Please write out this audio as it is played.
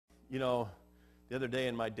You know, the other day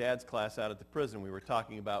in my dad's class out at the prison, we were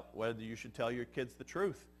talking about whether you should tell your kids the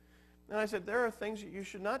truth. And I said, there are things that you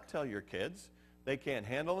should not tell your kids. They can't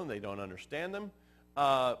handle them. They don't understand them.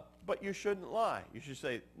 But you shouldn't lie. You should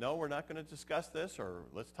say, no, we're not going to discuss this, or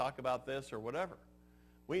let's talk about this, or whatever.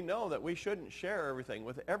 We know that we shouldn't share everything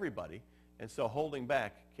with everybody, and so holding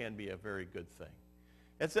back can be a very good thing.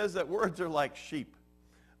 It says that words are like sheep.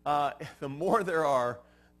 The more there are,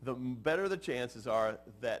 the better the chances are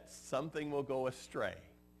that something will go astray.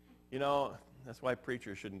 You know, that's why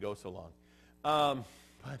preachers shouldn't go so long.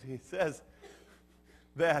 But he says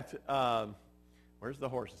that, where's the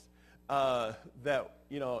horses? That,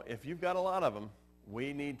 you know, if you've got a lot of them,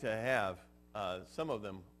 we need to have, some of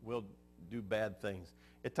them will do bad things.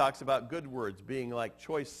 It talks about good words being like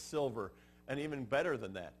choice silver, and even better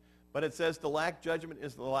than that. But it says to lack judgment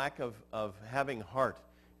is the lack of having heart.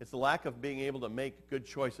 It's the lack of being able to make good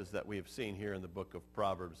choices that we have seen here in the book of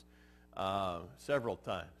Proverbs several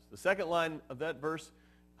times. The second line of that verse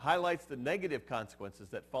highlights the negative consequences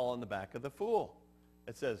that fall on the back of the fool.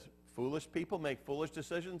 It says, foolish people make foolish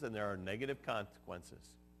decisions, and there are negative consequences.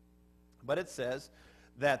 But it says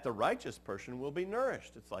that the righteous person will be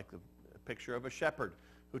nourished. It's like a picture of a shepherd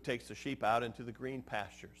who takes the sheep out into the green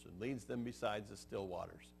pastures and leads them beside the still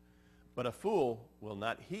waters. But a fool will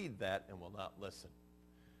not heed that and will not listen.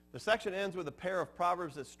 The section ends with a pair of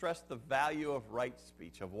proverbs that stress the value of right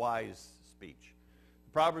speech, of wise speech.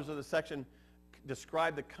 The proverbs of the section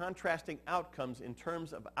describe the contrasting outcomes in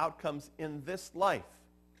terms of outcomes in this life.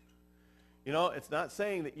 You know, it's not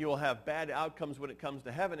saying that you will have bad outcomes when it comes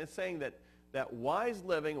to heaven. It's saying that wise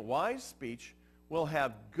living, wise speech will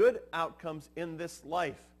have good outcomes in this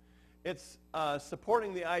life. It's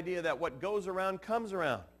supporting the idea that what goes around comes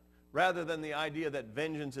around, rather than the idea that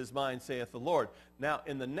vengeance is mine, saith the Lord. Now,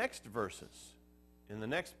 in the next verses, in the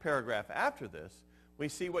next paragraph after this, we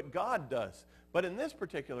see what God does. But in this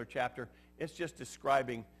particular chapter, it's just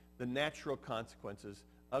describing the natural consequences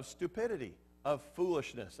of stupidity, of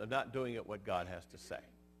foolishness, of not doing it what God has to say.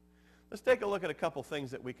 Let's take a look at a couple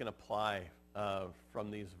things that we can apply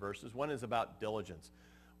from these verses. One is about diligence.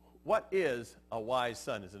 What is a wise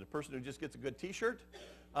son? Is it a person who just gets a good t-shirt?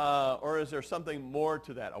 Or is there something more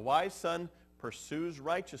to that? A wise son pursues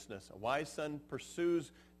righteousness. A wise son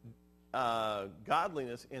pursues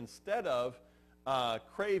godliness instead of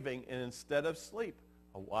craving and instead of sleep.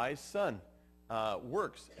 A wise son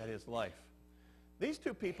works at his life. These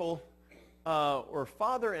two people were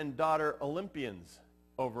father and daughter Olympians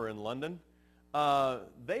over in London.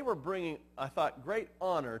 They were bringing, I thought, great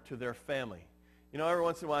honor to their family. You know, every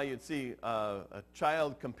once in a while you'd see a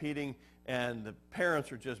child competing and the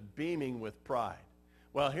parents are just beaming with pride.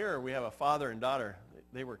 Well, here we have a father and daughter.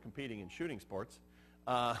 They were competing in shooting sports.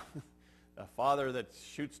 A father that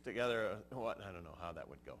shoots together, I don't know how that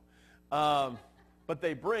would go. But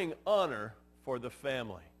they bring honor for the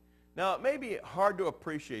family. Now, it may be hard to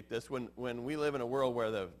appreciate this when we live in a world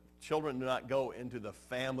where the children do not go into the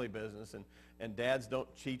family business and dads don't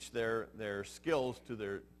teach their skills to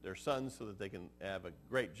their sons so that they can have a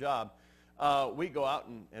great job. We go out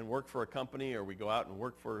and work for a company, or we go out and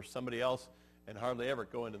work for somebody else and hardly ever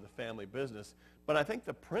go into the family business. But I think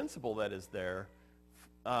the principle that is there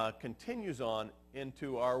continues on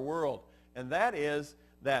into our world. And that is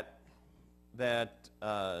that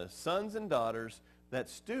sons and daughters, that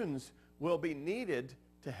students will be needed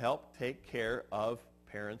to help take care of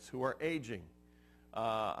parents who are aging.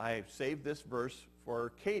 I saved this verse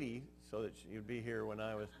for Katie so that she'd be here when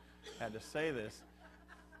I had to say this,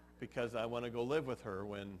 because I want to go live with her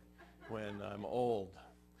when I'm old.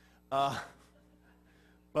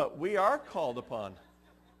 But we are called upon.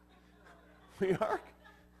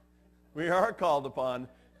 We are called upon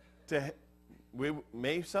to. We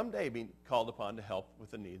may someday be called upon to help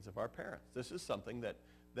with the needs of our parents. This is something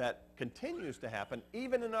that continues to happen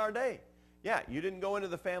even in our day. Yeah, you didn't go into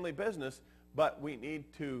the family business, but we need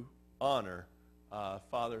to honor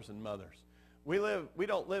fathers and mothers. We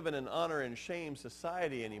don't live in an honor and shame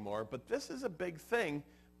society anymore, but this is a big thing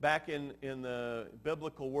back in the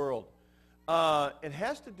biblical world. It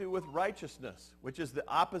has to do with righteousness, which is the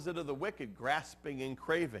opposite of the wicked, grasping and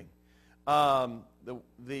craving.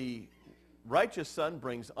 The righteous son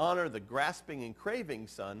brings honor. The grasping and craving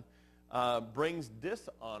son brings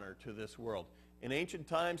dishonor to this world. In ancient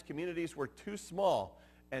times, communities were too small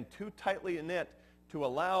and too tightly knit to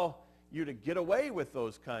allow you to get away with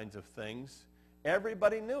those kinds of things.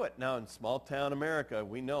 Everybody knew it. Now, in small-town America,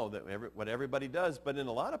 we know that what everybody does, but in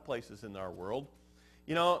a lot of places in our world,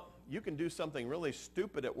 you know, you can do something really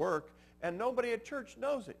stupid at work, and nobody at church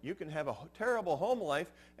knows it. You can have a terrible home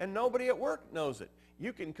life, and nobody at work knows it.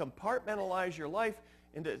 You can compartmentalize your life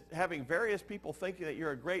into having various people thinking that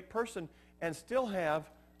you're a great person and still have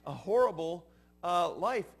a horrible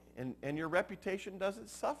life, and your reputation doesn't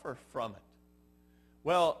suffer from it.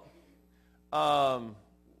 Well,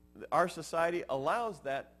 our society allows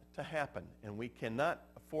that to happen, and we cannot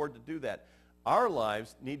afford to do that. Our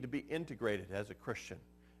lives need to be integrated as a Christian.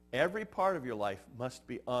 Every part of your life must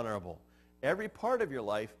be honorable. Every part of your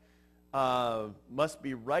life must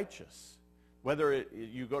be righteous. Whether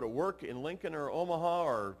you go to work in Lincoln or Omaha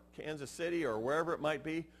or Kansas City or wherever it might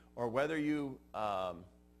be, or whether you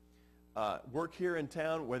work here in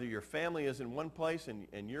town, whether your family is in one place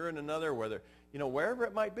and you're in another, wherever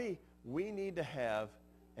it might be, we need to have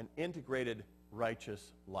an integrated,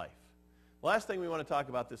 righteous life. The last thing we want to talk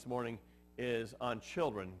about this morning is on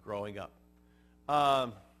children growing up.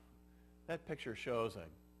 That picture shows a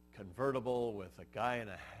convertible with a guy and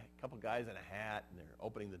a couple guys in a hat, and they're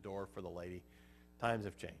opening the door for the lady. Times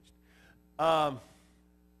have changed.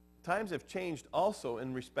 Times have changed also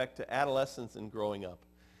in respect to adolescence and growing up.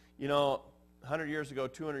 100 years ago,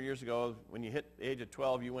 200 years ago, when you hit the age of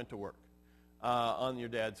 12, you went to work on your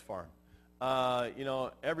dad's farm.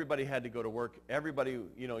 Everybody had to go to work. Everybody,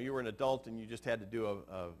 you were an adult and you just had to do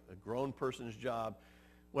a grown person's job.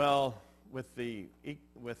 Well, with the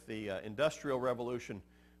Industrial Revolution,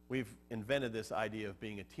 we've invented this idea of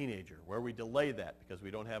being a teenager, where we delay that because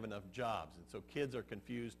we don't have enough jobs. And so kids are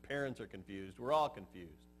confused, parents are confused, we're all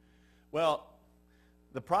confused. Well,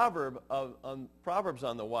 the Proverbs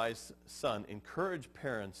on the wise son encourage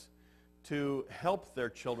parents to help their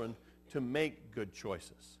children to make good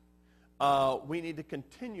choices. We need to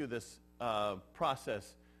continue this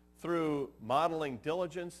process through modeling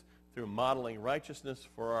diligence, through modeling righteousness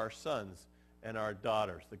for our sons and our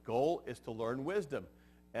daughters. The goal is to learn wisdom,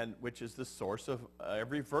 and which is the source of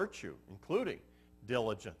every virtue, including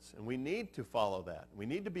diligence. And we need to follow that. We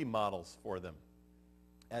need to be models for them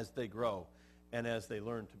as they grow and as they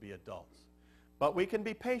learn to be adults. But we can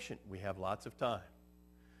be patient. We have lots of time.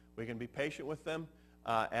 We can be patient with them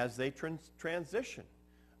as they transition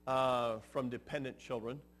from dependent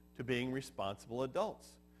children to being responsible adults.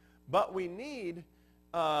 But we need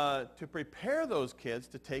to prepare those kids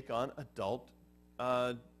to take on adult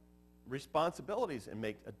responsibilities and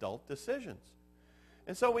make adult decisions.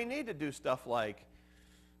 And so we need to do stuff like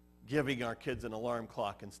giving our kids an alarm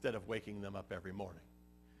clock instead of waking them up every morning.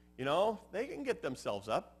 They can get themselves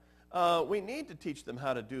up. We need to teach them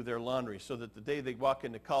how to do their laundry so that the day they walk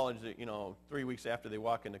into college, 3 weeks after they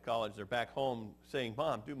walk into college, they're back home saying,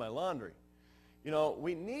 "Mom, do my laundry."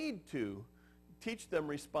 We need to teach them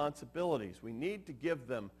responsibilities. We need to give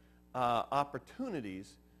them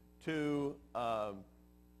opportunities to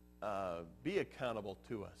be accountable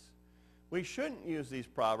to us. We shouldn't use these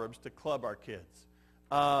proverbs to club our kids.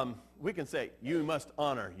 We can say, "You must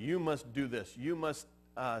honor, you must do this, you must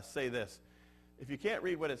say this." If you can't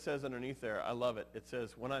read what it says underneath there, I love it. It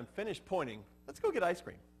says, "When I'm finished pointing, let's go get ice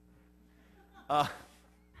cream." I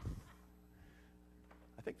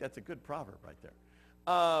think that's a good proverb right there.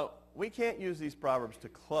 We can't use these proverbs to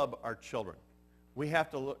club our children. We have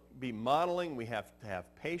to be modeling. We have to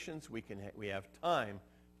have patience. We have time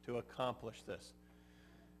to accomplish this.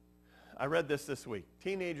 I read this week.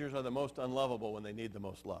 Teenagers are the most unlovable when they need the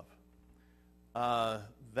most love.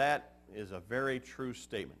 That is a very true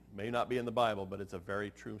statement. It may not be in the Bible, but it's a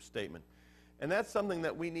very true statement. And that's something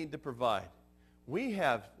that we need to provide. We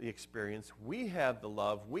have the experience. We have the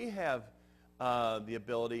love. We have the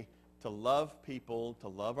ability to love people, to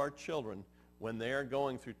love our children when they are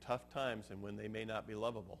going through tough times and when they may not be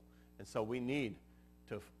lovable. And so we need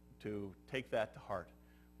to take that to heart.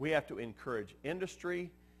 We have to encourage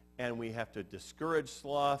industry, and we have to discourage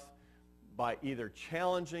sloth by either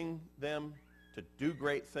challenging them to do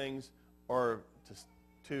great things or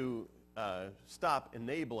to stop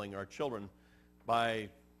enabling our children by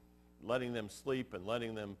letting them sleep and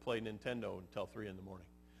letting them play Nintendo until 3 in the morning.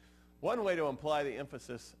 One way to imply the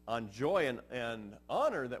emphasis on joy and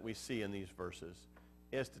honor that we see in these verses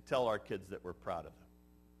is to tell our kids that we're proud of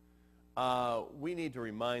them. We need to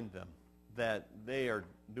remind them that they are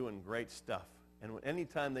doing great stuff. And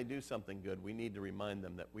anytime they do something good, we need to remind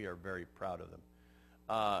them that we are very proud of them.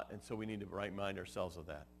 And so we need to remind ourselves of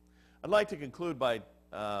that. I'd like to conclude by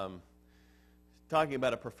talking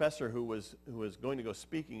about a professor who was going to go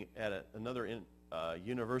speaking at another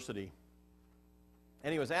university.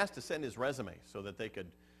 And he was asked to send his resume so that they could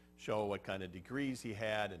show what kind of degrees he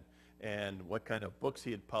had and what kind of books he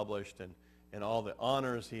had published and all the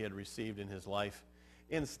honors he had received in his life.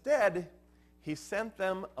 Instead, he sent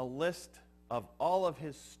them a list of all of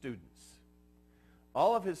his students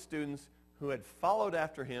who had followed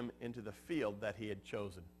after him into the field that he had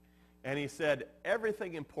chosen. And he said,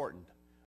 everything important